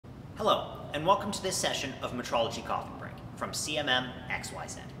Hello, and welcome to this session of Metrology Coffee Break from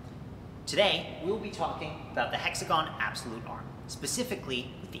CMMXYZ. Today, we will be talking about the Hexagon Absolute Arm,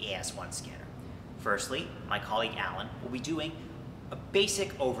 specifically with the AS1 Scanner. Firstly, my colleague Allan will be doing a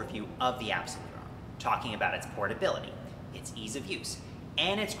basic overview of the Absolute Arm, talking about its portability, its ease of use,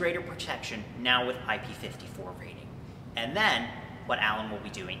 and its greater protection now with IP54 rating. And then, what Allan will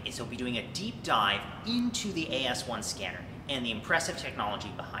be doing is he'll be doing a deep dive into the AS1 Scanner and the impressive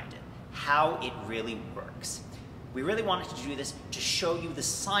technology behind it, how it really works. We really wanted to do this to show you the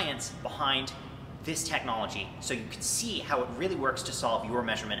science behind this technology so you can see how it really works to solve your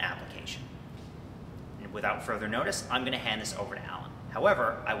measurement application. And without further notice, I'm going to hand this over to Allan.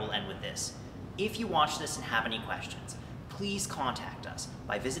 However, I will end with this. If you watch this and have any questions, please contact us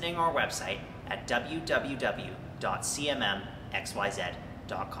by visiting our website at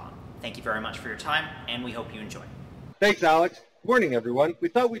www.cmmxyz.com. Thank you very much for your time, and we hope you enjoy. Thanks, Alex. Good morning, everyone. We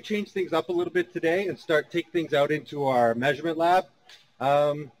thought we'd change things up a little bit today and take things out into our measurement lab.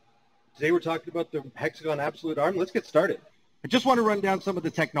 Today we're talking about the Hexagon Absolute Arm. Let's get started. I just want to run down some of the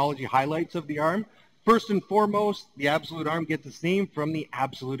technology highlights of the arm. First and foremost, the Absolute Arm gets its name from the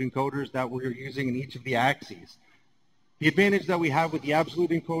absolute encoders that we're using in each of the axes. The advantage that we have with the absolute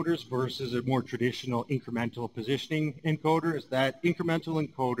encoders versus a more traditional incremental positioning encoder is that incremental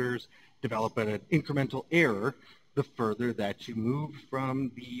encoders develop an incremental error the further that you move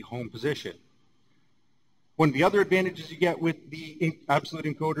from the home position. One of the other advantages you get with the absolute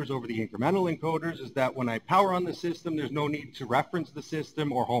encoders over the incremental encoders is that when I power on the system, there's no need to reference the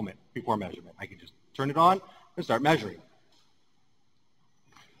system or home it before measurement. I can just turn it on and start measuring.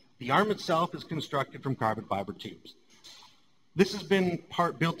 The arm itself is constructed from carbon fiber tubes. This has been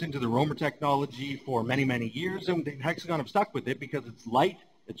built into the Romer technology for many, many years, and the Hexagon have stuck with it because it's light,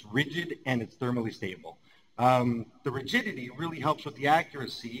 it's rigid, and it's thermally stable. The rigidity really helps with the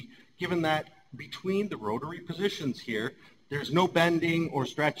accuracy, given that between the rotary positions here, there's no bending or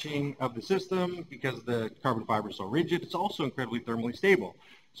stretching of the system because the carbon fiber is so rigid. It's also incredibly thermally stable.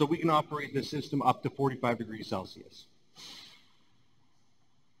 So we can operate the system up to 45 degrees Celsius.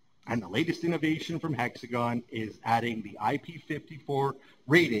 And the latest innovation from Hexagon is adding the IP54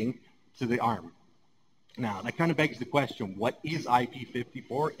 rating to the arm. Now, that kind of begs the question, what is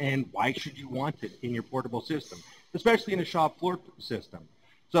IP54 and why should you want it in your portable system, especially in a shop floor system?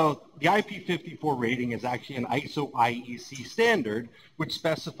 So the IP54 rating is actually an ISO IEC standard, which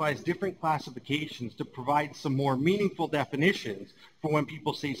specifies different classifications to provide some more meaningful definitions for when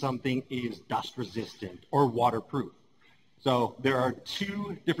people say something is dust resistant or waterproof. So there are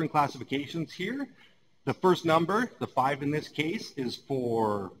two different classifications here. The first number, the 5 in this case, is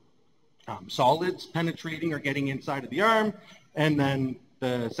for solids penetrating or getting inside of the arm, and then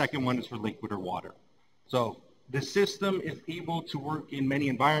the second one is for liquid or water. So the system is able to work in many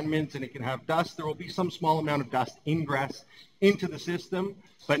environments, and it can have dust. There will be some small amount of dust ingress into the system,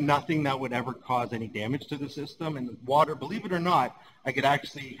 but nothing that would ever cause any damage to the system. And water, believe it or not, I could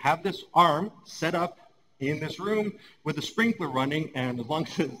actually have this arm set up in this room with a sprinkler running, and as long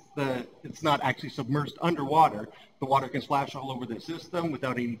as it's not actually submerged underwater, the water can splash all over the system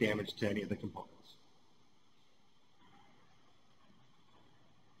without any damage to any of the components.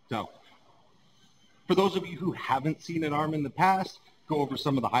 So, for those of you who haven't seen an arm in the past, go over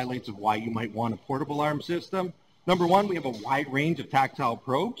some of the highlights of why you might want a portable arm system. Number one, we have a wide range of tactile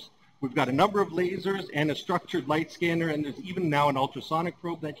probes. We've got a number of lasers and a structured light scanner, and there's even now an ultrasonic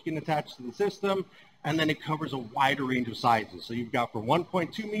probe that you can attach to the system. And then it covers a wider range of sizes. So you've got from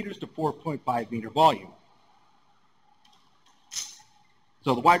 1.2 meters to 4.5 meter volume.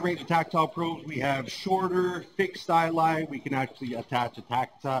 So the wide range of tactile probes, we have shorter, fixed styli. We can actually attach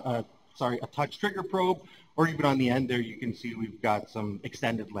a touch trigger probe, or even on the end there, you can see we've got some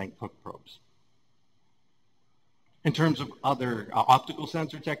extended length hook probes. In terms of other optical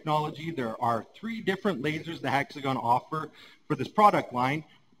sensor technology, there are 3 different lasers that Hexagon offer for this product line.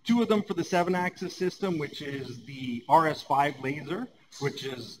 2 of them for the 7-axis system, which is the RS5 laser, which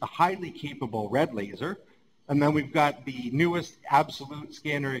is a highly capable red laser. And then we've got the newest Absolute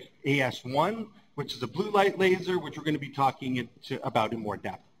Scanner AS1, which is a blue light laser, which we're going to be talking about in more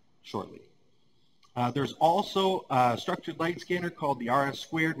depth shortly. There's also a structured light scanner called the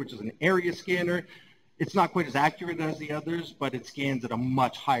RS2, which is an area scanner. It's not quite as accurate as the others, but it scans at a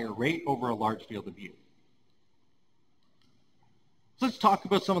much higher rate over a large field of view. So let's talk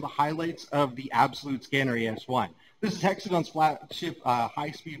about some of the highlights of the Absolute Scanner AS1. This is Hexagon's flagship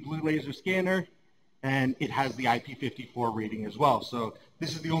high-speed blue laser scanner, and it has the IP54 rating as well. So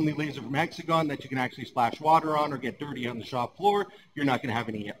this is the only laser from Hexagon that you can actually splash water on or get dirty on the shop floor. You're not going to have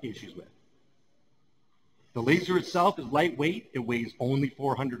any issues with. The laser itself is lightweight. It weighs only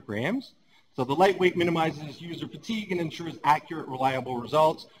 400 grams. So the lightweight minimizes user fatigue and ensures accurate, reliable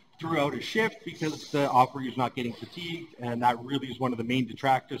results throughout a shift because the operator is not getting fatigued, and that really is one of the main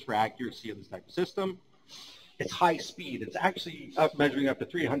detractors for accuracy of this type of system. It's high speed. It's actually measuring up to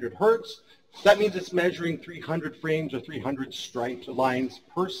 300 hertz. That means it's measuring 300 frames or 300 stripes or lines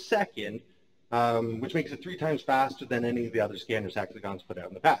per second, which makes it 3 times faster than any of the other scanners Hexagon's put out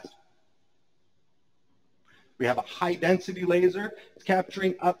in the past. We have a high density laser. It's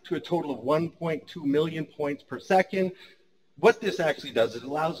capturing up to a total of 1.2 million points per second. What this actually does is it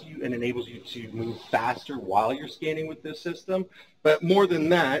allows you and enables you to move faster while you're scanning with this system. But more than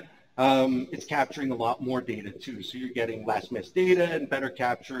that, it's capturing a lot more data too. So you're getting less missed data and better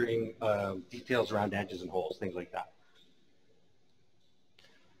capturing details around edges and holes, things like that.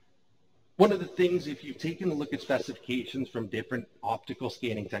 One of the things, if you've taken a look at specifications from different optical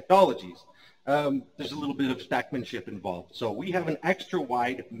scanning technologies, there's a little bit of specmanship involved. So we have an extra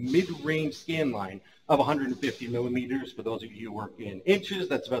wide mid-range scan line of 150 millimeters. For those of you who work in inches,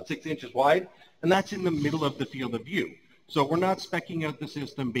 that's about 6 inches wide, and that's in the middle of the field of view. So we're not speccing out the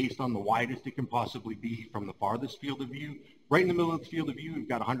system based on the widest it can possibly be from the farthest field of view. Right in the middle of the field of view, we've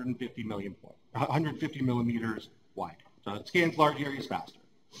got 150 millimeters wide. So it scans large areas faster.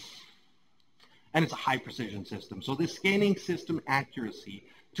 And it's a high precision system. So this scanning system accuracy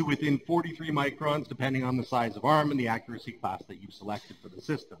to within 43 microns, depending on the size of arm and the accuracy class that you've selected for the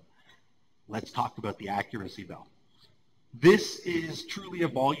system. Let's talk about the accuracy though. This is truly a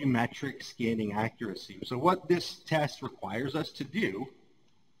volumetric scanning accuracy. So what this test requires us to do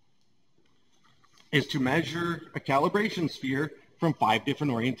is to measure a calibration sphere from 5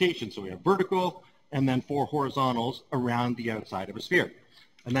 different orientations. So we have vertical and then 4 horizontals around the outside of a sphere.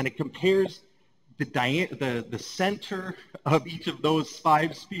 And then it compares the center of each of those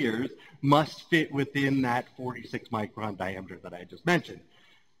 5 spheres must fit within that 46 micron diameter that I just mentioned.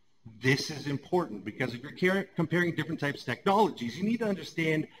 This is important because if you're comparing different types of technologies, you need to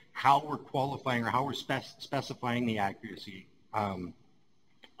understand how we're qualifying or how we're specifying the accuracy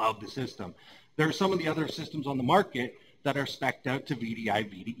of the system. There are some of the other systems on the market that are spec'd out to VDI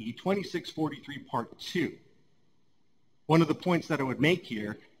VDE 2643 Part 2. One of the points that I would make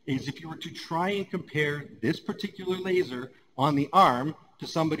here is if you were to try and compare this particular laser on the arm to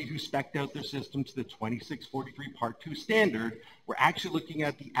somebody who spec'd out their system to the 2643 Part 2 standard, we're actually looking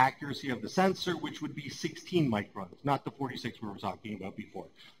at the accuracy of the sensor, which would be 16 microns, not the 46 we were talking about before.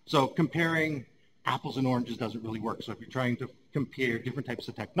 So comparing apples and oranges doesn't really work. So if you're trying to compare different types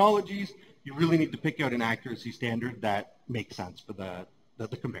of technologies, you really need to pick out an accuracy standard that makes sense for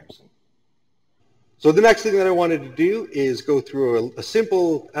the comparison. So the next thing that I wanted to do is go through a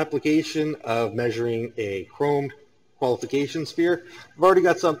simple application of measuring a chromed qualification sphere. I've already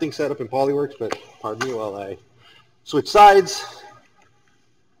got something set up in Polyworks, but pardon me while I switch sides.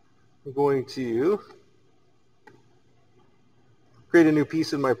 I'm going to create a new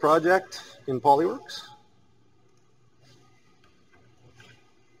piece in my project in Polyworks.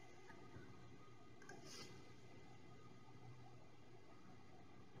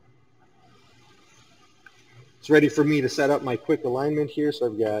 It's ready for me to set up my quick alignment here, so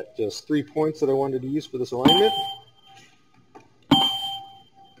I've got just 3 points that I wanted to use for this alignment.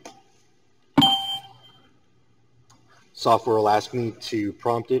 Software will ask me to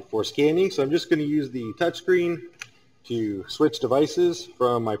prompt it for scanning, so I'm just going to use the touchscreen to switch devices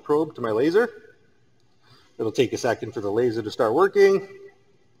from my probe to my laser. It'll take a second for the laser to start working.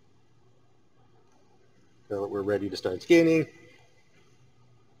 So we're ready to start scanning.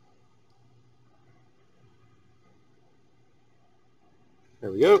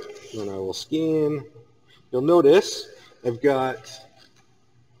 There we go. And I will scan. You'll notice I've got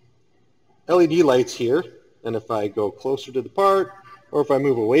LED lights here. And if I go closer to the part, or if I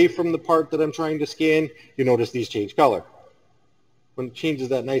move away from the part that I'm trying to scan, you notice these change color. When it changes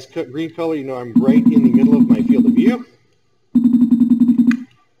that nice green color, you know I'm right in the middle of my field of view.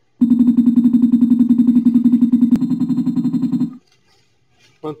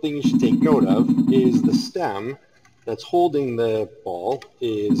 One thing you should take note of is the stem that's holding the ball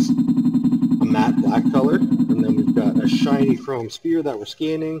is a matte black color, and then we've got a shiny chrome sphere that we're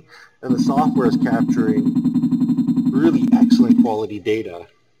scanning, and the software is capturing really excellent quality data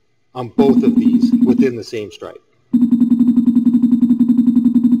on both of these within the same stripe.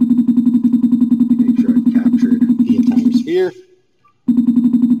 Make sure I've captured the entire sphere.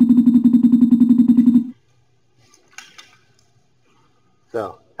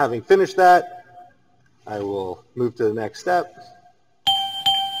 So, having finished that, I will move to the next step.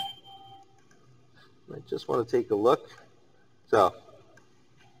 I just want to take a look. So,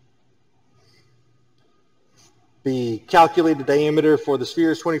 The calculated diameter for the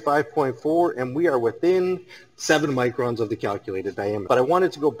sphere is 25.4, and we are within 7 microns of the calculated diameter. But I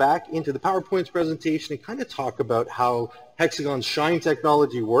wanted to go back into the PowerPoint's presentation and kind of talk about how Hexagon's shine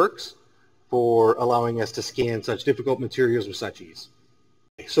technology works for allowing us to scan such difficult materials with such ease.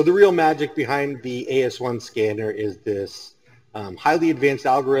 So the real magic behind the AS1 scanner is this highly advanced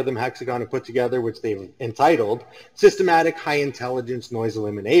algorithm Hexagon have put together, which they've entitled Systematic High Intelligence Noise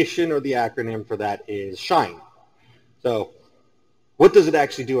Elimination, or the acronym for that is SHINE. So what does it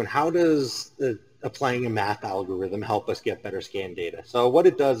actually do, and how does applying a math algorithm help us get better scan data? So what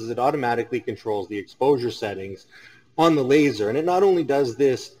it does is it automatically controls the exposure settings on the laser, and it not only does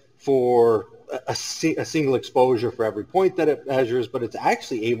this for a single exposure for every point that it measures, but it's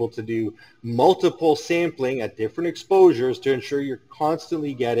actually able to do multiple sampling at different exposures to ensure you're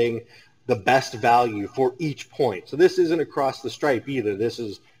constantly getting the best value for each point. So this isn't across the stripe either. This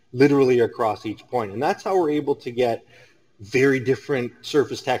is literally across each point. And that's how we're able to get very different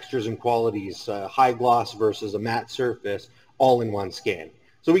surface textures and qualities, high gloss versus a matte surface, all in one scan.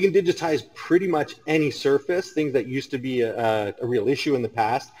 So we can digitize pretty much any surface, things that used to be a real issue in the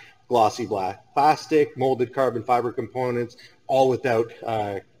past, glossy black plastic, molded carbon fiber components, all without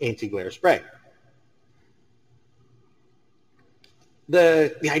anti-glare spray.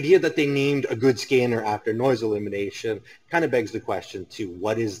 The idea that they named a good scanner after noise elimination kind of begs the question to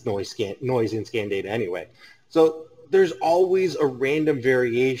what is noise in scan data anyway? So there's always a random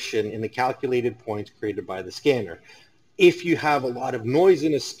variation in the calculated points created by the scanner. If you have a lot of noise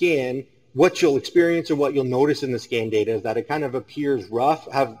in a scan, what you'll experience or what you'll notice in the scan data is that it kind of appears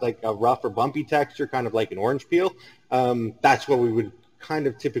rough, have like a rough or bumpy texture, kind of like an orange peel. That's what we would kind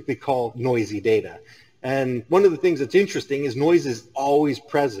of typically call noisy data. And one of the things that's interesting is noise is always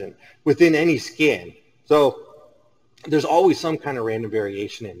present within any scan. So there's always some kind of random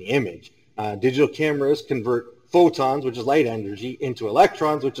variation in the image. Digital cameras convert photons, which is light energy, into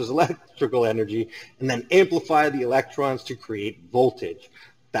electrons, which is electrical energy, and then amplify the electrons to create voltage.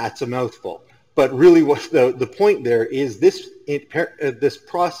 That's a mouthful. But really what the point there is this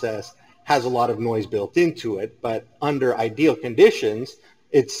process has a lot of noise built into it, but under ideal conditions,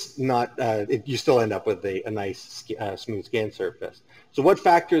 it's not, you still end up with a nice smooth scan surface. So what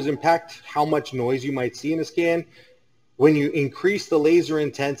factors impact how much noise you might see in a scan? When you increase the laser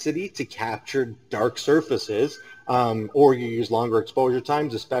intensity to capture dark surfaces, or you use longer exposure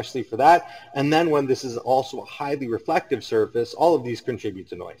times, especially for that, and then when this is also a highly reflective surface, all of these contribute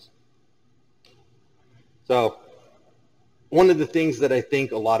to noise. So one of the things that I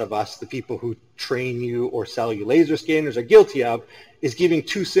think a lot of us, the people who train you or sell you laser scanners, are guilty of is giving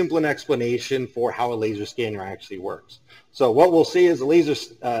too simple an explanation for how a laser scanner actually works. So what we'll say is a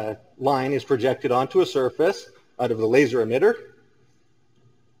laser line is projected onto a surface out of the laser emitter,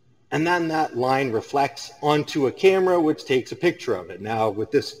 and then that line reflects onto a camera which takes a picture of it. Now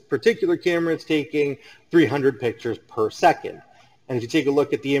with this particular camera, it's taking 300 pictures per second. And if you take a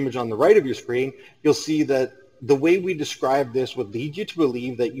look at the image on the right of your screen, you'll see that the way we describe this would lead you to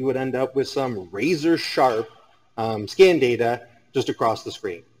believe that you would end up with some razor sharp scan data just across the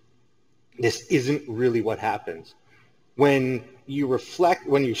screen. This isn't really what happens. When you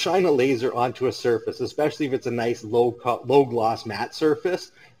shine a laser onto a surface, especially if it's a nice low gloss matte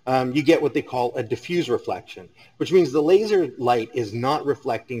surface, you get what they call a diffuse reflection, which means the laser light is not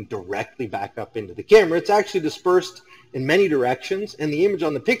reflecting directly back up into the camera. It's actually dispersed in many directions, and the image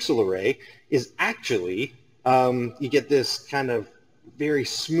on the pixel array is actually, you get this kind of very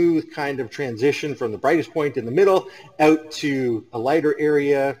smooth kind of transition from the brightest point in the middle out to a lighter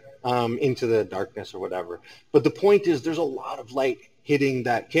area, into the darkness or whatever. But the point is there's a lot of light hitting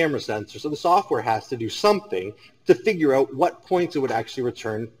that camera sensor, so the software has to do something to figure out what points it would actually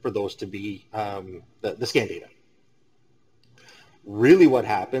return for those to be the scan data. Really what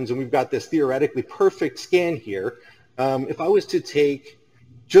happens, and we've got this theoretically perfect scan here, if I was to take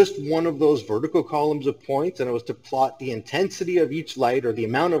just one of those vertical columns of points and I was to plot the intensity of each light or the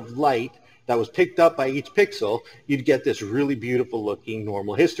amount of light that was picked up by each pixel, you'd get this really beautiful looking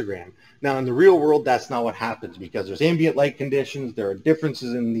normal histogram. Now in the real world, that's not what happens because there's ambient light conditions, there are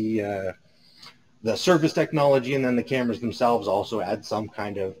differences in the surface technology, and then the cameras themselves also add some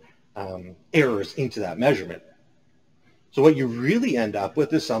kind of errors into that measurement. So what you really end up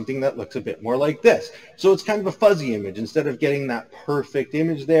with is something that looks a bit more like this. So it's kind of a fuzzy image. Instead of getting that perfect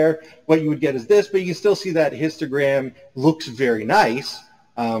image there, what you would get is this, but you can still see that histogram looks very nice.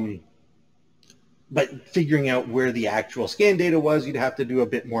 But figuring out where the actual scan data was, you'd have to do a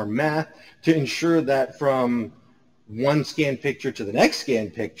bit more math to ensure that from one scan picture to the next scan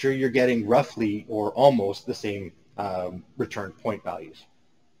picture, you're getting roughly or almost the same return point values.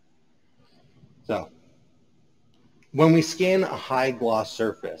 So When we scan a high gloss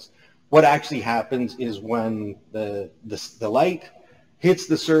surface, what actually happens is when the light hits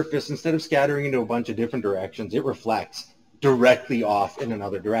the surface, instead of scattering into a bunch of different directions, it reflects directly off in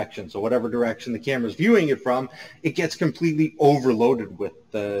another direction. So whatever direction the camera is viewing it from, it gets completely overloaded with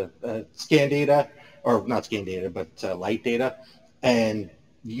the scan data, or not scan data, but light data. And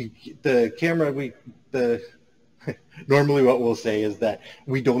the camera, normally what we'll say is that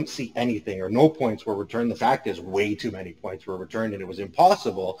we don't see anything or no points were returned. The fact is way too many points were returned, and it was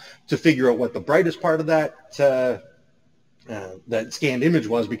impossible to figure out what the brightest part of that scanned image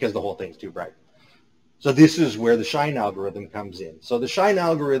was because the whole thing's too bright. So this is where the shine algorithm comes in. So the shine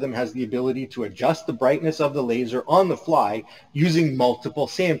algorithm has the ability to adjust the brightness of the laser on the fly using multiple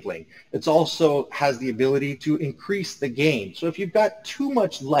sampling. It also has the ability to increase the gain. So if you've got too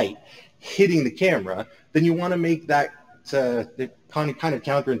much light hitting the camera, then you want to make that kind of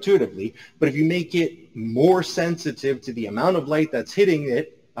counterintuitively. But if you make it more sensitive to the amount of light that's hitting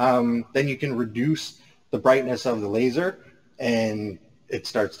it, then you can reduce the brightness of the laser, and it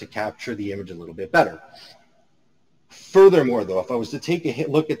starts to capture the image a little bit better. Furthermore, though, if I was to take a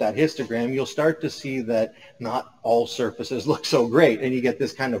look at that histogram, you'll start to see that not all surfaces look so great, and you get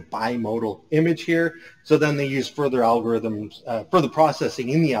this kind of bimodal image here. So then they use further algorithms, further processing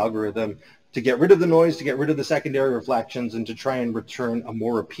in the algorithm to get rid of the noise, to get rid of the secondary reflections, and to try and return a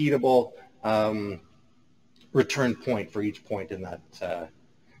more repeatable return point for each point in that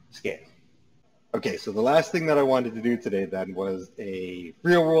scan. Okay, so the last thing that I wanted to do today then was a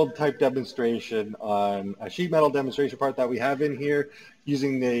real-world type demonstration on a sheet metal demonstration part that we have in here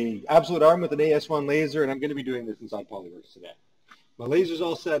using the Absolute Arm with an AS1 laser, and I'm going to be doing this inside Polyworks today. My laser's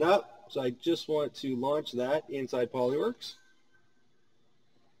all set up, so I just want to launch that inside Polyworks.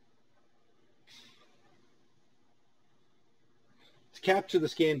 To capture the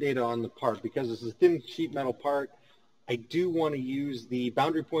scan data on the part, because this is a thin sheet metal part, I do want to use the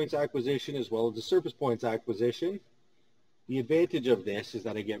boundary points acquisition as well as the surface points acquisition. The advantage of this is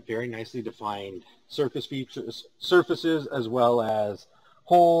that I get very nicely defined surface features, surfaces as well as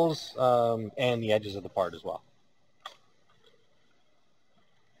holes and the edges of the part as well.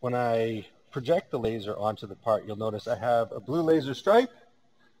 When I project the laser onto the part, you'll notice I have a blue laser stripe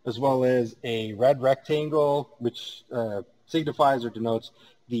as well as a red rectangle, which signifies or denotes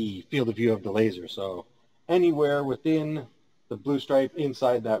the field of view of the laser. So anywhere within the blue stripe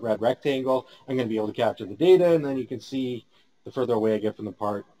inside that red rectangle, I'm going to be able to capture the data, and then you can see the further away I get from the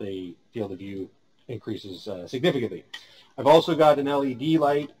part, the field of view increases significantly. I've also got an LED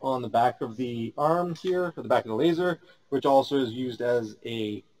light on the back of the arm here, or the back of the laser, which also is used as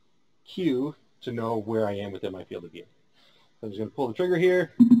a cue to know where I am within my field of view. So I'm just going to pull the trigger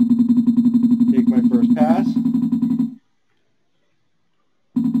here, take my first pass.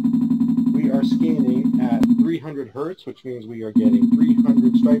 We are scanning at 300 hertz, which means we are getting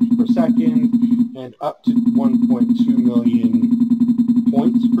 300 stripes per second and up to 1.2 million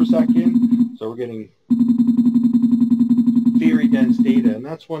points per second. So we're getting very dense data, and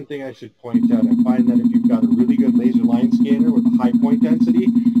that's one thing I should point out. I find that if you've got a really good laser line scanner with a high point density,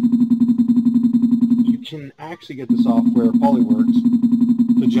 you can actually get the software Polyworks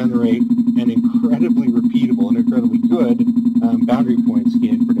to generate an incredibly repeatable and incredibly good boundary point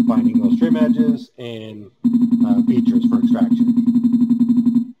scan for defining those trim edges and features for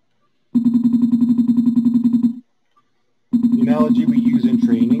extraction. The analogy we use in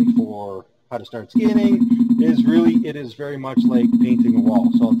training for how to start scanning is really, it is very much like painting a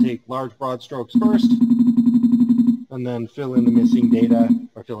wall. So I'll take large broad strokes first and then fill in the missing data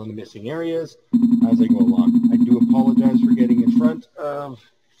or fill in the missing areas as I go along. I do apologize for getting in front of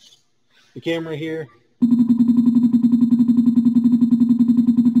the camera here.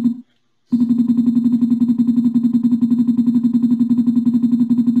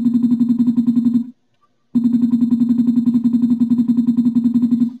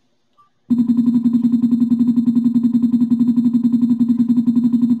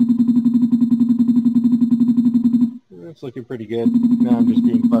 It's looking pretty good. Now I'm just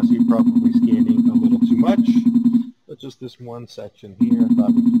being fussy, probably scanning a little too much. But just this one section here, I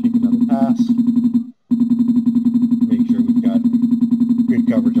thought we could take another pass. Make sure we've got good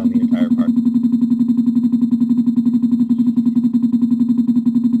coverage on the entire part.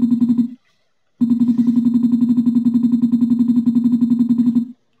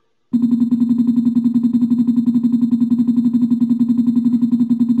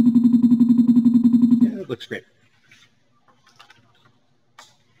 Yeah, it looks great.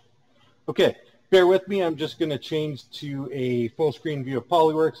 Okay, bear with me. I'm just going to change to a full screen view of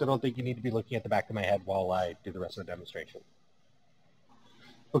Polyworks. I don't think you need to be looking at the back of my head while I do the rest of the demonstration.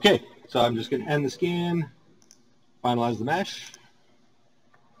 Okay, so I'm just going to end the scan. finalize the mesh.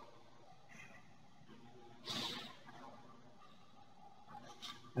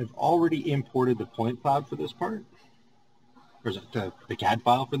 I've already imported the point cloud for this part, or is it the CAD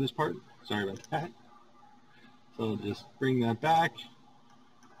file for this part? Sorry about that. So I'll just bring that back.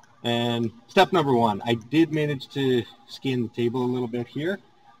 And step number one, I did manage to scan the table a little bit here.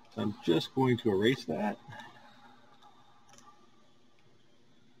 So I'm just going to erase that.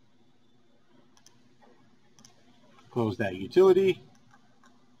 Close that utility.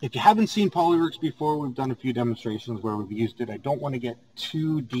 If you haven't seen Polyworks before, we've done a few demonstrations where we've used it. I don't want to get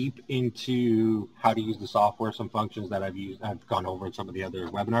too deep into how to use the software, some functions that I've gone over in some of the other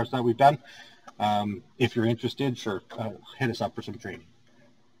webinars that we've done. If you're interested, sure, hit us up for some training.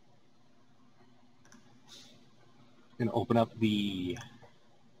 I'm going to open up the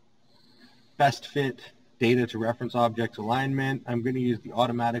best fit data to reference objects alignment. I'm going to use the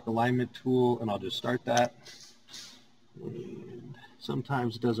automatic alignment tool, and I'll just start that. And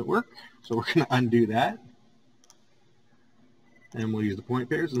sometimes it doesn't work, so we're going to undo that. And we'll use the point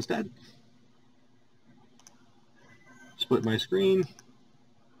pairs instead. Split my screen.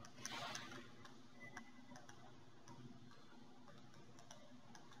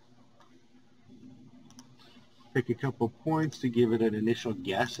 Pick a couple points to give it an initial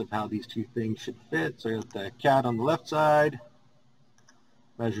guess of how these two things should fit. So I got the CAD on the left side,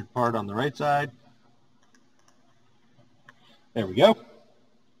 measured part on the right side. There we go.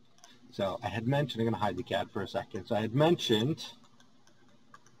 So I had mentioned, I'm going to hide the CAD for a second. So I had mentioned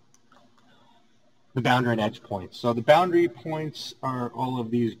the boundary and edge points. So the boundary points are all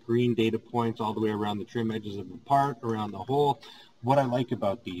of these green data points all the way around the trim edges of the part, around the hole. What I like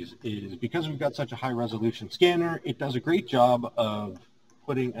about these is because we've got such a high resolution scanner, it does a great job of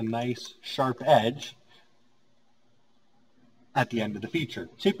putting a nice sharp edge at the end of the feature.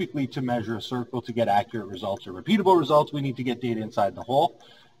 Typically, to measure a circle to get accurate results or repeatable results, we need to get data inside the hole.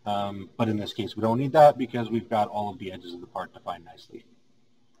 But in this case, we don't need that because we've got all of the edges of the part defined nicely.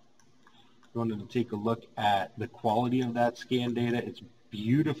 I wanted to take a look at the quality of that scan data. It's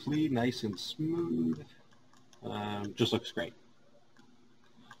beautifully nice and smooth. Just looks great.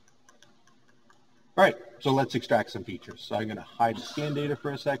 All right, so let's extract some features. So I'm going to hide the scan data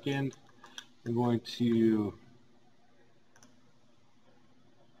for a second. I'm going to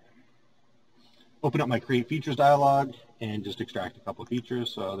open up my Create Features dialog and just extract a couple of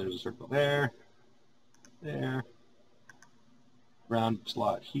features. So there's a circle there, there, round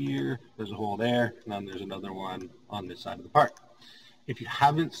slot here, there's a hole there, and then there's another one on this side of the part. If you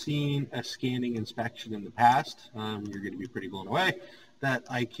haven't seen a scanning inspection in the past, you're going to be pretty blown away that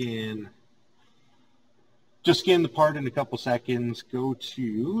I can just scan the part in a couple seconds, go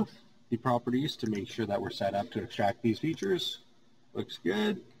to the properties to make sure that we're set up to extract these features. Looks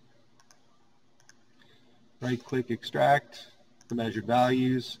good. Right click, extract the measured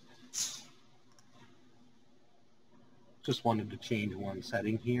values. Just wanted to change one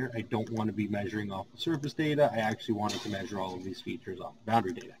setting here. I don't want to be measuring off the surface data. I actually wanted to measure all of these features off the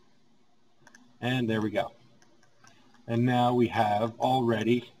boundary data. And there we go. And now we have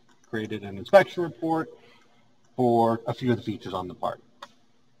already created an inspection report for a few of the features on the part.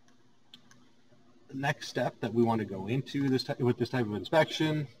 The next step that we want to go into with this type of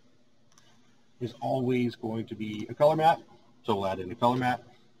inspection is always going to be a color map. So we'll add in a color map.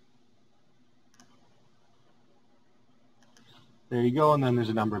 There you go, and then there's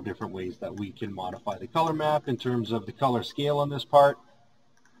a number of different ways that we can modify the color map in terms of the color scale on this part.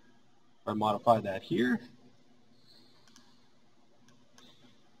 If I modify that here,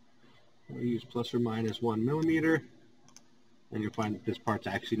 we'll use plus or minus 1 millimeter, and you'll find that this part's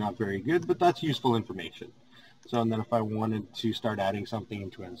actually not very good, but that's useful information. So and then if I wanted to start adding something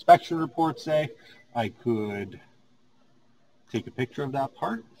into an inspection report, say, I could take a picture of that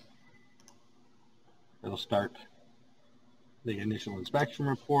part. It'll start the initial inspection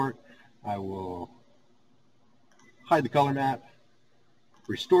report. I will hide the color map,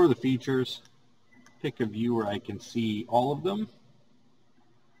 restore the features, pick a view where I can see all of them,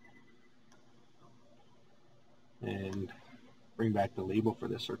 and bring back the label for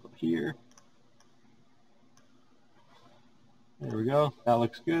this circle here. There we go. That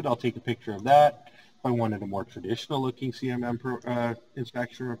looks good. I'll take a picture of that. If I wanted a more traditional looking CMM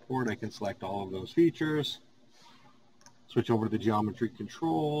inspection report, I can select all of those features, switch over to the geometry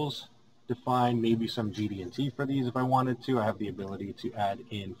controls, define maybe some GD&T for these if I wanted to. I have the ability to add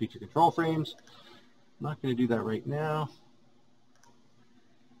in feature control frames. I'm not going to do that right now.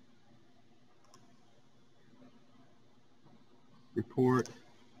 Report,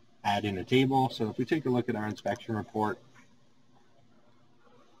 add in a table. So if we take a look at our inspection report,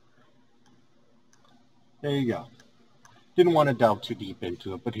 there you go. Didn't want to delve too deep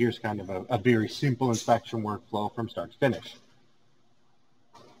into it, but here's kind of a very simple inspection workflow from start to finish.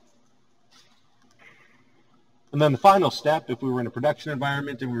 And then the final step, if we were in a production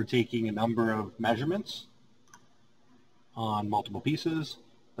environment and we were taking a number of measurements on multiple pieces,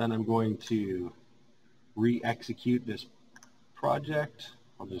 then I'm going to re-execute this project.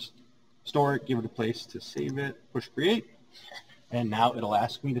 I'll just store it, give it a place to save it, push create, and now it'll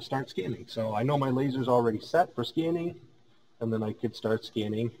ask me to start scanning. So I know my laser's already set for scanning, and then I could start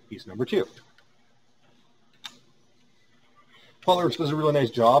scanning piece number 2. SolidWorks does a really nice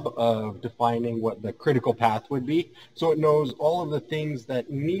job of defining what the critical path would be. So it knows all of the things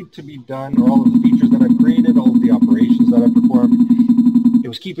that need to be done, or all of the features that I've created, all of the operations that I've performed. It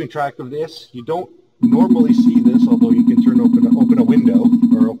was keeping track of this. You don't normally see this, although you can open a window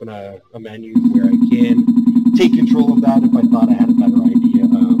or open a menu where I can take control of that if I thought I had a better idea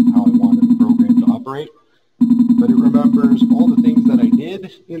of how I wanted the program to operate. But it remembers all the things that I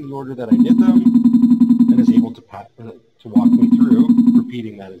did in the order that I did them, and is able to walk me through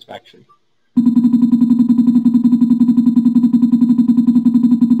repeating that inspection.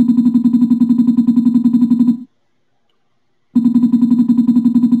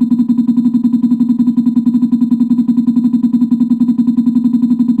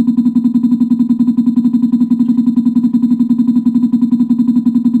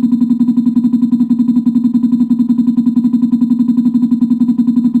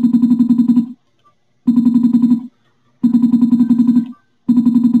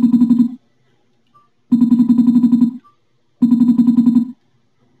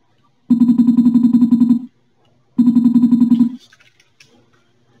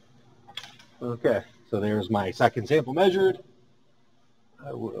 Okay, so there's my second sample measured.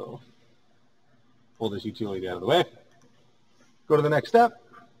 I will pull this utility out of the way. Go to the next step.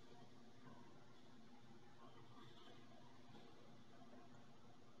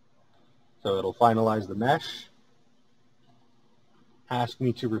 So it'll finalize the mesh, ask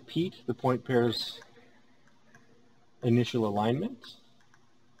me to repeat the point pair's initial alignment.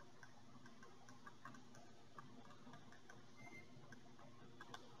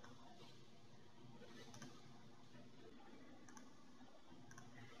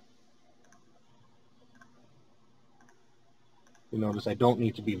 You notice I don't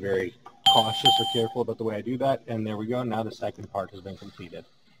need to be very cautious or careful about the way I do that. And there we go. Now the second part has been completed.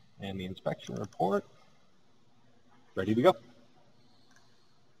 And the inspection report, ready to go.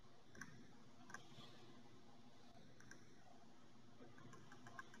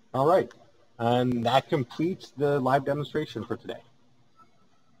 All right. And that completes the live demonstration for today.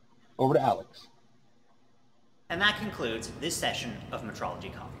 Over to Alex. And that concludes this session of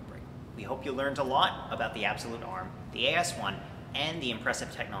Metrology Coffee Break. We hope you learned a lot about the Absolute Arm, the AS1, and the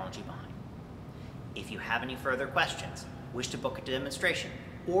impressive technology behind it. If you have any further questions, wish to book a demonstration,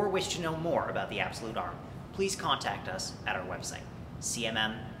 or wish to know more about the Absolute Arm, please contact us at our website,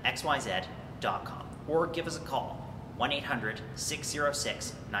 CMMXYZ.com, or give us a call,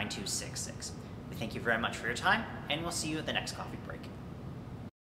 1-800-606-9266. We thank you very much for your time, and we'll see you at the next coffee break.